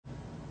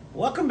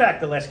Welcome back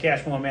to Less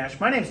Cash, More Mash.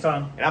 My name's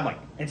Tom. And I'm Mike.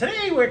 And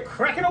today we're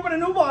cracking open a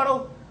new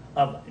bottle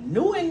of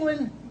New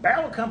England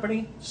Barrel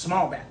Company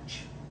Small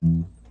Batch.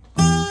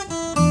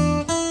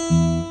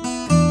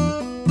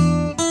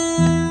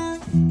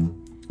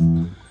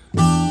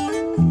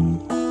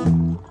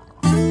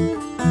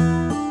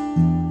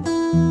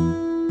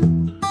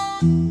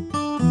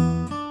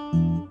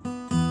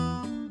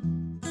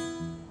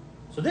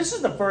 So this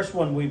is the first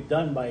one we've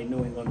done by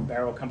New England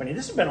Barrel Company.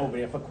 This has been over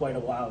there for quite a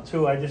while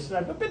too.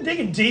 I've been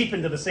digging deep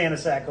into the Santa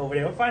sack over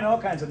there. We'll find all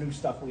kinds of new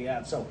stuff we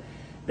have. So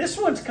this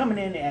one's coming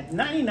in at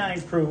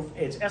 99 proof.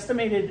 It's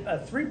estimated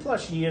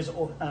 3+ years.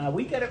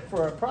 We get it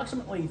for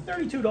approximately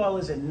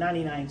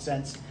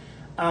 $32.99.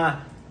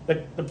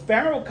 The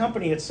barrel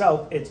company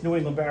itself, it's New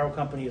England Barrel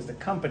Company is the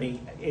company.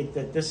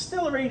 The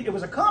distillery, it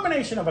was a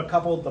combination of a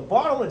couple. The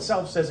bottle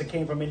itself says it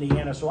came from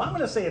Indiana, so I'm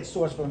going to say it's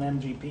sourced from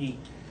MGP.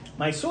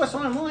 My source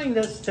online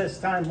this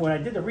time, when I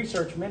did the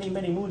research many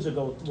moons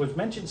ago, was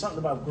mentioned something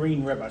about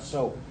Green River.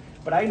 So,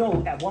 but I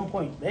know at one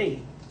point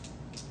they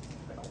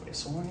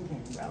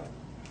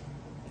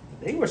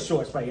were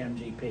sourced by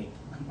MGP.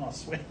 I'm all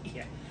sweaty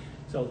here.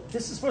 So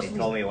this is supposed to be.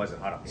 Told me it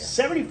wasn't hot up here.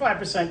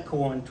 75%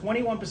 corn,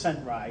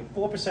 21% rye,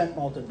 4%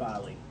 malted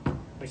barley.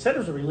 They said it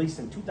was released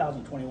in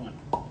 2021.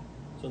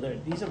 So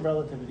these are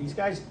relative. These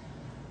guys,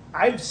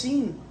 I've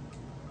seen.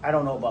 I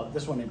don't know about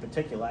this one in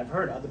particular. I've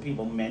heard other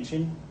people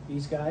mention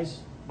these guys.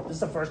 This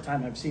is the first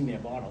time I've seen their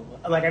bottle.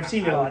 Like I've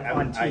seen it on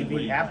TV. I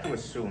would have to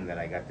assume that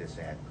I got this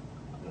at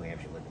New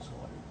Hampshire Liquor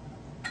Store.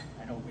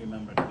 I don't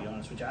remember, to be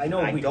honest with you. I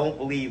know. I don't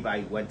believe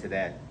I went to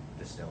that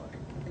distillery.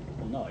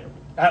 Well, no.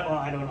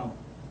 I don't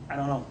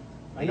know.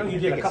 I know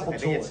you did a couple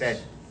tours. I think it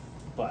said,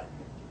 but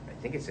I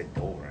think it said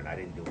Dover, and I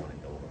didn't do one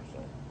in Dover.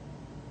 So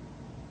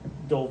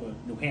Dover,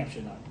 New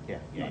Hampshire, not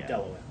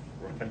Delaware.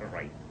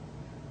 Right.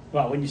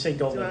 Well, when you say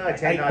Dover, I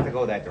tend not to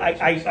go that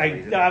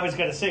direction. I was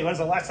going to say, when's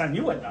the last time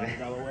you went down to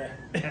Delaware?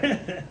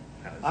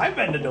 I've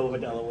been to Dover,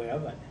 Delaware,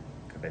 but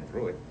I've been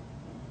through it.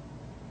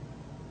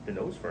 The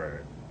nose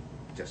for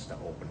just the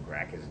open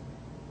crack isn't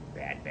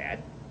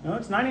bad. No,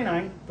 it's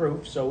 99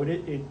 proof, so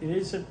it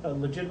is a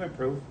legitimate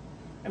proof.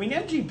 I mean,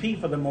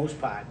 MGP for the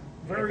most part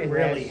very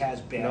rarely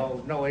has bad.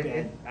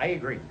 I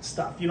agree.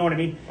 Stuff. You know what I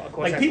mean? Well, of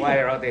course, that's why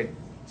they're out there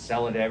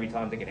selling it every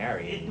Tom, Dick, and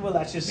Harry. Well,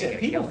 that's just it.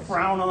 People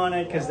frown on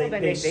it because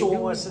they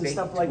source and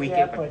stuff like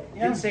that. But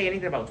didn't say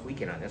anything about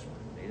tweaking on this one.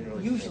 They didn't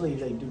really usually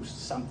they do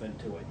something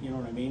to it. You know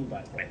what I mean?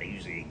 But they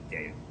usually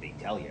they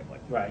tell you.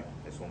 But right.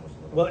 This one was a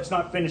little. Well, it's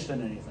not finished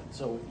in anything,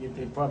 so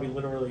they probably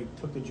literally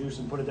took the juice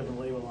and put a different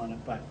label on it.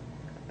 But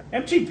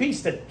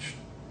MGP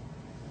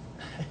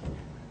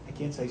I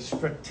can't say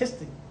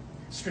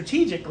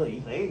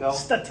strategically. There you go.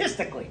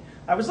 Statistically,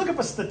 I was looking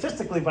for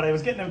statistically, but I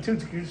was getting them too.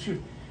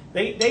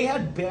 They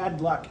had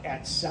bad luck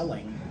at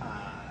selling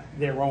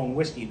their own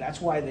whiskey. That's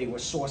why they were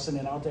sourcing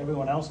it out to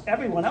everyone else.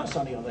 Everyone else,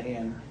 on the other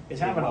hand, is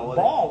having a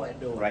ball at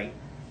doing it. Right.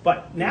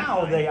 But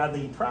now they are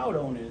the proud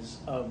owners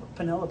of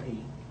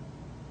Penelope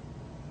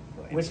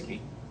whiskey.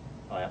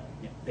 Oh, yeah?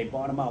 Yeah. They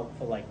bought them out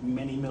for like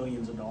many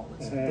millions of dollars.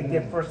 I think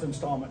their first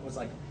installment was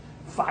like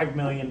 $5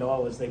 million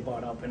they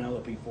bought out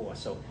Penelope for.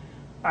 So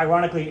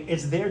ironically,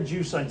 it's their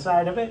juice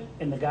inside of it,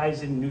 and the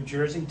guys in New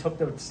Jersey took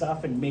the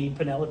stuff and made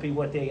Penelope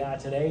what they are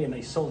today, and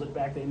they sold it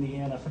back to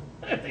Indiana.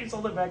 They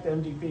sold it back to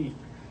MGP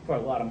for a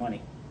lot of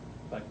money,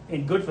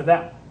 and good for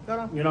them.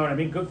 You know what I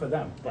mean? Good for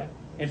them. But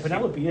and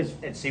Penelope is.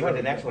 And see what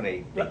the next one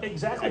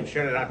exactly. I'm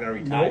sure they're not going to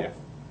retire.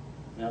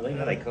 Nope.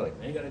 No, they could.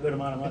 They got a good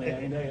amount of money.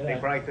 They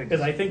probably could. Because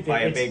I think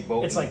buy a big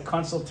boat. It's like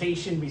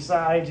consultation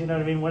besides. You know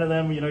what I mean? One of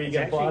them. You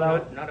get bought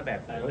out. Not a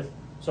bad thing.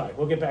 Sorry,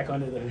 we'll get back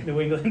onto the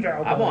New England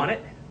Barrel. I'm on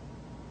it.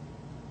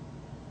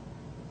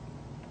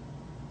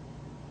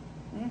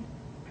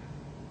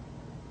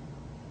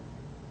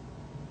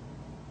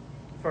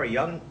 For a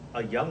young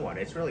one,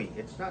 it's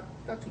not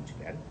too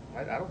bad.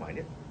 I don't mind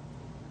it.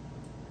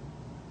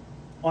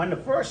 On the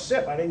first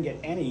sip, I didn't get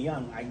any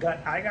young. I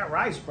got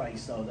rye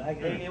spice though.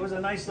 It was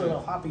a nice little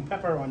hoppy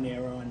pepper on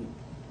there on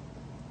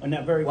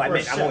that very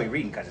first sip. I'm only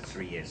reading because it's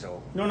 3 years,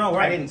 so no,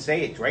 right. I didn't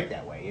say it drank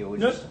that way. It was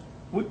just.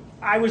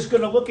 I was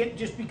gonna look at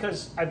just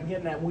because I'm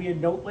getting that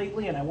weird note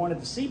lately, and I wanted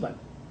to see, but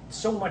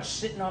so much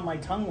sitting on my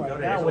tongue right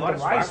now with the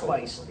rye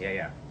spice.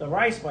 Yeah. The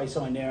rye spice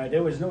on there,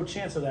 there was no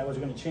chance that was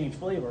going to change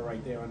flavor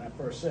right there on that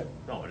first sip.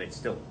 No, and it's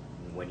still,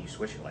 when you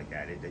switch it like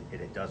that,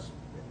 it does,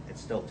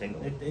 it's still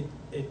tingling.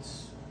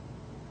 It's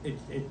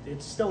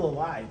still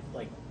alive,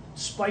 like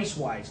spice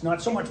wise,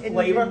 not so much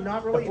flavor.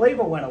 Not really. The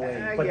flavor went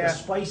away, but the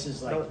spice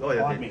is like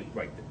on me.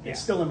 Right. Yeah.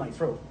 It's still in my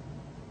throat.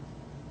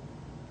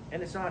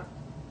 And it's not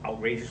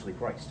outrageously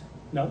priced.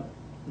 No.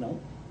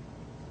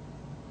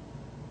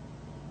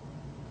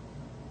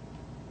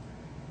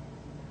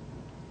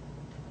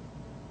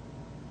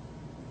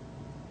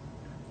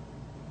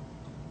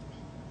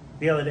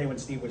 The other day when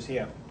Steve was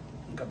here,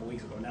 a couple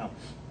weeks ago now,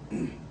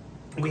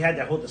 we had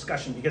that whole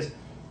discussion because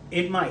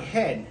in my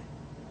head,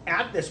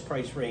 at this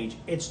price range,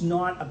 it's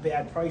not a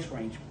bad price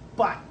range,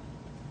 but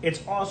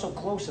it's also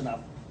close enough,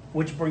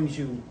 which brings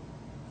you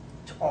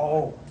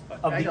to,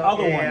 of the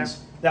other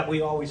ones that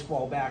we always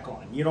fall back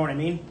on. You know what I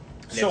mean?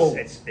 So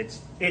it's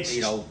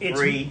you know,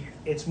 free.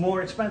 It's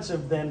more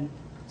expensive than,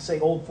 say,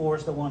 Old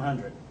Forester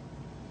 100.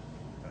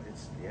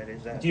 It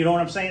is that. Do you know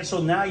what I'm saying?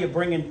 So now you're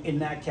bringing in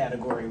that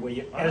category where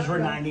you Ezra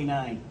yeah.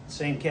 99,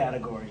 same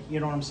category. You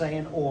know what I'm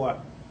saying?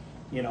 Or,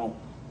 you know,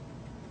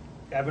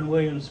 Evan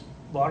Williams,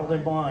 bottled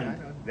in bond.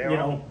 Yeah, you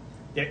know,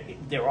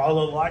 they're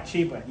all a lot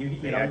cheaper. You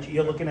know,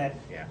 you're looking at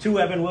two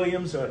Evan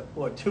Williams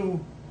or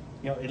two,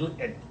 you know,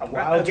 a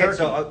Wild Turkey.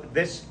 So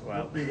this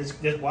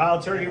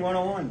Wild Turkey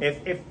 101.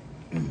 If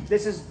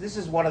this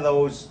is one of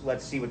those,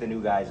 let's see what the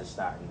new guys are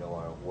starting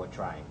or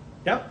trying.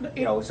 Yep.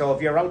 You know, so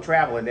if you're out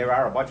traveling, there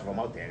are a bunch of them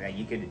out there. Now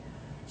you could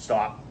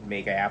stop,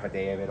 make a half a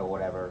day of it or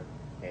whatever,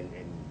 and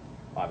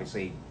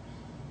obviously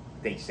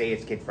they say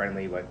it's kid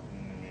friendly, but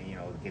you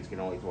know, the kids can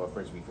only throw a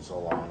frisbee for so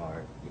long,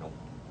 or you know,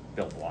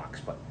 build blocks.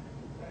 But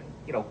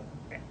you know,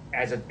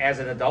 as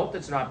an adult,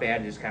 it's not bad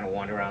to just kind of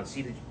wander around,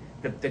 see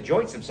the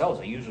joints themselves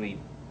are usually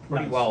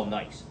pretty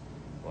nice.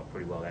 Well,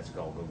 pretty well. That's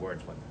all good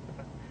words, but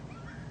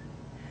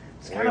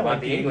it's kind of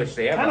like the English.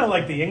 Kind of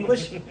like the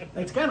English.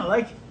 It's kind of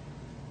like.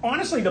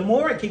 Honestly, the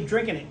more I keep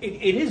drinking it,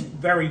 it is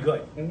very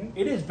good. Mm-hmm.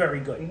 It is very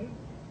good.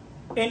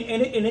 Mm-hmm.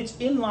 And it's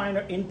in line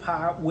or in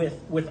par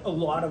with a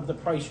lot of the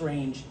price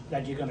range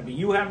that you're going to be.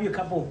 You have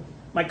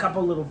my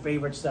couple little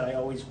favorites that I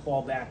always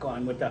fall back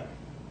on with the,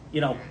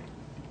 you know.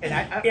 And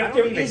I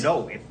don't even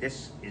know if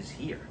this is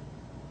here.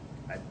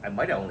 I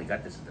might have only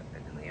got this in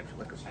the New Hampshire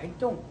liquor store.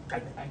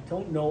 I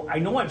don't know. I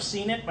know I've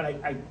seen it, but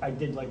I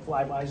did like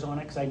flybys on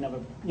it because I never,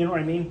 you know what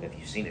I mean? If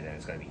you've seen it, then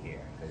it's going to be here.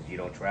 Because you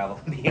don't travel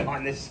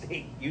beyond this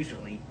state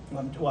usually.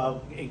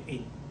 Well,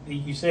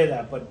 you say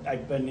that, but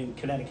I've been in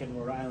Connecticut and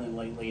Rhode Island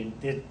lately,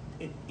 and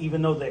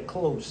even though they're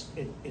close,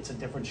 it's a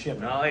different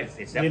shipping. No, it's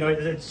definitely, you know,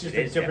 it's just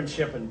a different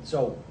shipping.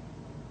 So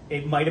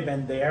it might have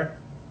been there.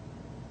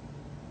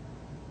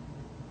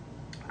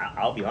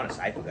 I'll be honest,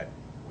 I forgot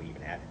we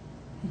even had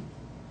it.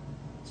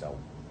 So,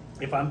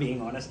 if I'm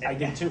being honest, I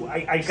did too.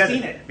 I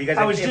seen it because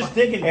I was just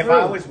digging. If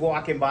I was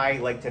walking by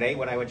like today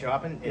when I went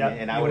shopping,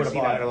 and I would have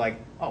seen it, I'd like,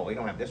 oh, we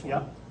don't have this one.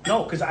 Yep.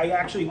 No, because I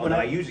actually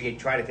I usually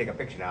try to take a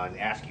picture now and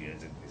ask you,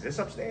 is this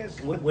upstairs?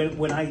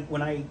 When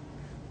I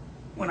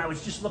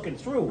was just looking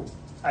through,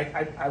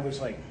 I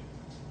was like,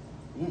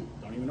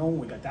 don't even know when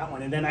we got that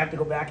one, and then I have to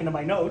go back into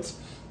my notes,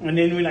 and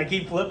then when I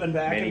keep flipping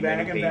back and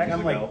back,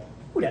 I'm like,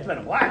 ooh, that's been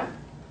a while.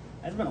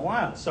 That's been a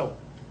while. So,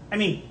 I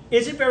mean,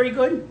 is it very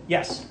good?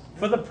 Yes.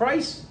 For the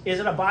price, is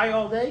it a buy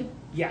all day?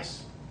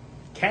 Yes.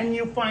 Can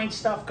you find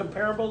stuff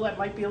comparable that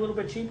might be a little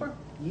bit cheaper?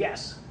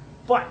 Yes.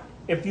 But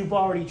if you've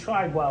already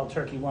tried Wild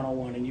Turkey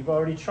 101 and you've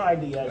already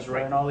tried the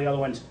Ezra and all the other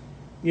ones,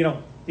 you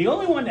know, the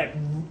only one that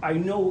I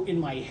know in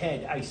my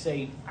head,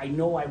 I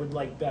know I would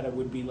like better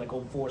would be like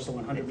Old Forester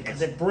 100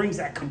 because it brings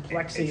that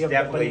complexity of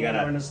the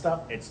banana and the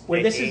stuff. And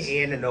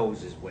the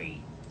nose is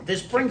way.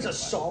 This brings a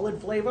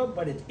solid flavor,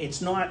 but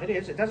it's not. It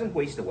is. It doesn't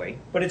waste away.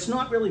 But it's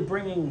not really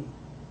bringing.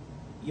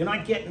 You're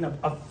not getting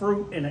a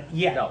fruit in it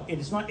yet. No.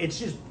 It's not. It's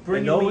just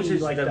bringing the nose me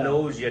is like the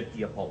nose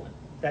you're pulling.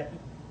 That,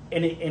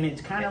 and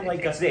it's kind of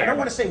like I don't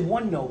want to say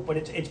one note, but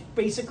it's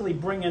basically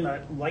bringing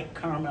a light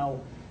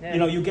caramel. Yeah. You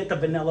know, you get the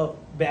vanilla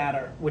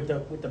batter with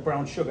the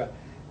brown sugar,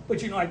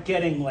 but you're not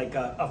getting like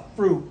a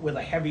fruit with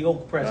a heavy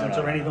oak presence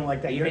or anything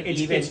like that.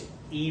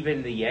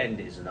 Even the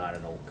end is not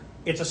an oak.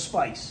 It's a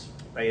spice.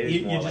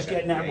 You're just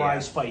getting that rye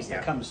spice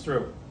that comes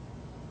through.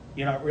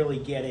 You're not really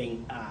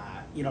getting,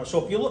 you know,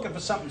 so if you're looking for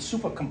something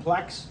super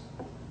complex,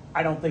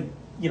 I don't think,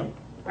 you know,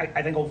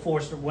 I think Old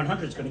Forester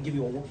 100 is going to give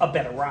you a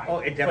better rye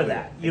for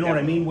that. You know what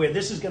I mean? Where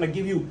this is going to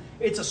give you,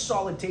 it's a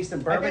solid taste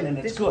in bourbon and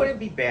it's this good. This wouldn't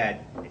be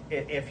bad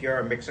if you're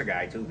a mixer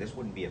guy too. This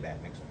wouldn't be a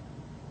bad mixer.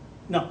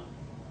 No.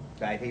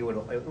 I think it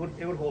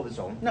would hold its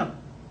own. No.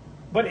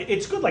 But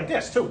it's good like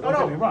this too. Don't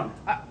get me wrong.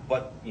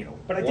 But you know,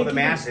 for the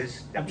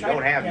masses that we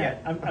don't have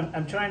yet.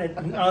 I'm trying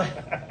to.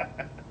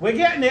 We're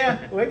getting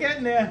there. We're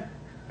getting there.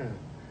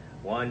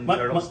 One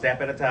turtle step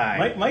at a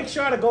time. Mike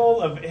shot a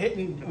goal of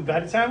hitting.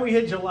 By the time we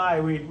hit July,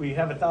 we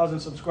have 1,000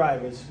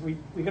 subscribers. We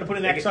got to put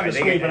an X on the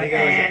screen. I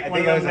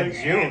think it was in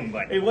June,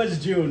 but it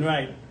was June,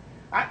 right?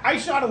 I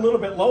shot a little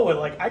bit lower.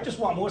 Like I just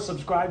want more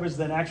subscribers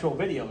than actual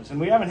videos, and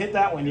we haven't hit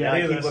that one yet.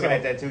 I keep looking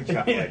at that too,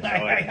 Chuck. I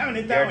haven't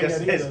hit that one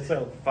yet either.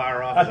 So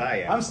far off as I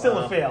am. I'm still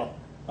a fail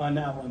on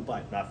that one,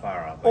 but not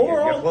far off. But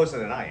overall, you're closer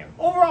than I am.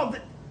 Overall,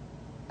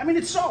 I mean,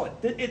 it's solid.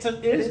 It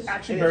is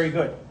actually very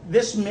good.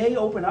 This may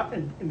open up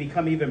and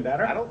become even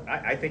better.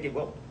 I think it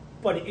will.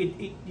 But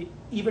it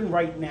even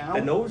right now,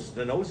 the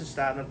nose is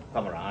starting to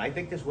come around. I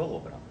think this will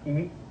open up.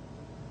 Mm-hmm.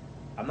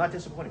 I'm not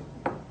disappointed.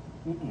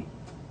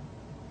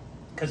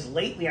 Because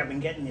lately I've been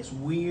getting this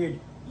weird,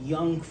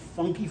 young,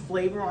 funky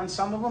flavor on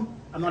some of them.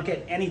 I'm not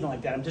getting anything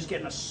like that. I'm just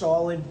getting a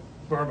solid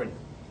bourbon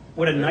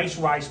with a nice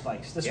rye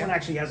spice. This one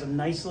actually has a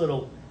nice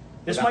little.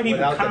 This might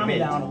even calm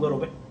down a little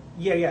bit.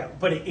 Yeah.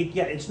 But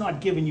it's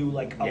not giving you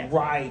like a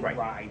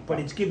rye, but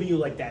it's giving you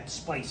like that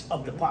spice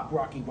of the pop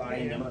rocky rye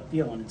and the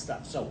feeling and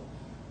stuff. So,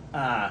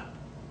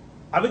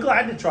 I'll be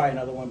glad to try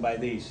another one by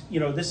these.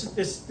 You know, this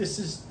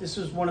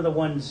is one of the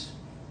ones.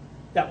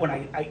 that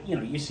when you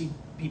know, you see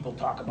people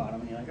talk about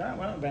them and you're like, oh,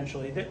 well,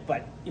 eventually,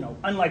 but you know,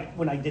 unlike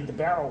when I did the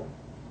barrel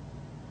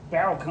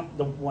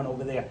the one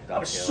over there, I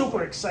was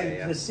super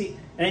excited to see,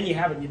 and then you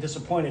have it and you're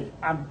disappointed.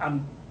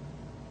 I'm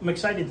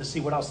excited to see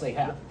what else they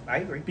have. I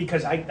agree.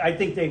 Because I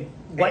think they've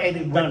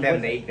done with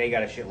them, they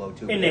got a shitload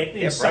too.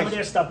 And some of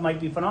their stuff might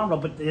be phenomenal,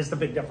 but there's the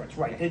big difference,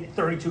 right?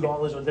 $32,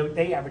 or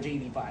they average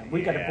 85.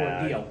 We got it for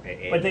a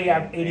deal, but they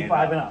have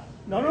 85 and up.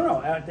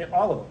 No,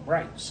 all of them,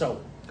 right?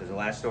 So. Because the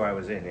last store I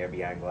was in, they're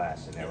behind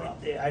glass and they're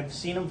up. I've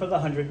seen them for the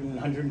 100 and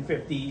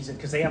 150s,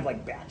 because they have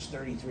like batch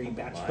 33,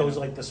 those are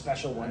like the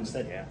special ones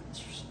that.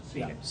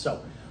 Yeah.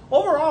 So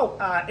overall,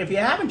 if you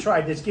haven't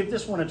tried this, give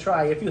this one a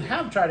try. If you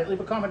have tried it, leave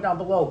a comment down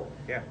below.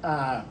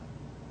 Yeah.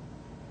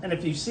 And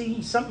if you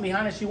see something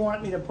behind us you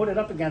want me to put it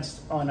up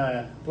against on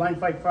a Blind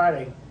Fight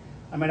Friday,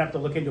 I might have to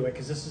look into it,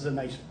 because this is a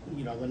nice,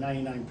 you know, the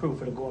 99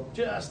 proof. It'll go up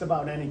just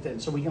about anything,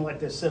 so we can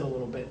let this sit a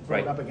little bit, throw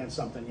it up against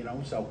something, you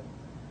know. So,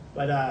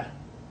 but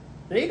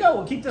there you go.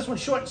 We'll keep this one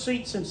short and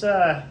sweet, since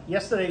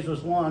yesterday's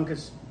was long,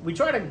 because we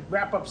try to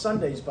wrap up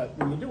Sundays, but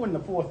when you're doing the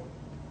 4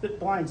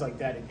 blinds like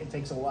that, it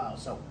takes a while.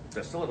 So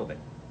just a little bit.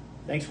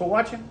 Thanks for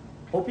watching.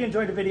 Hope you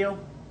enjoyed the video.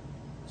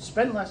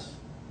 Spend less,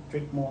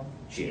 drink more.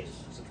 Cheers.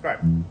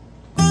 Subscribe.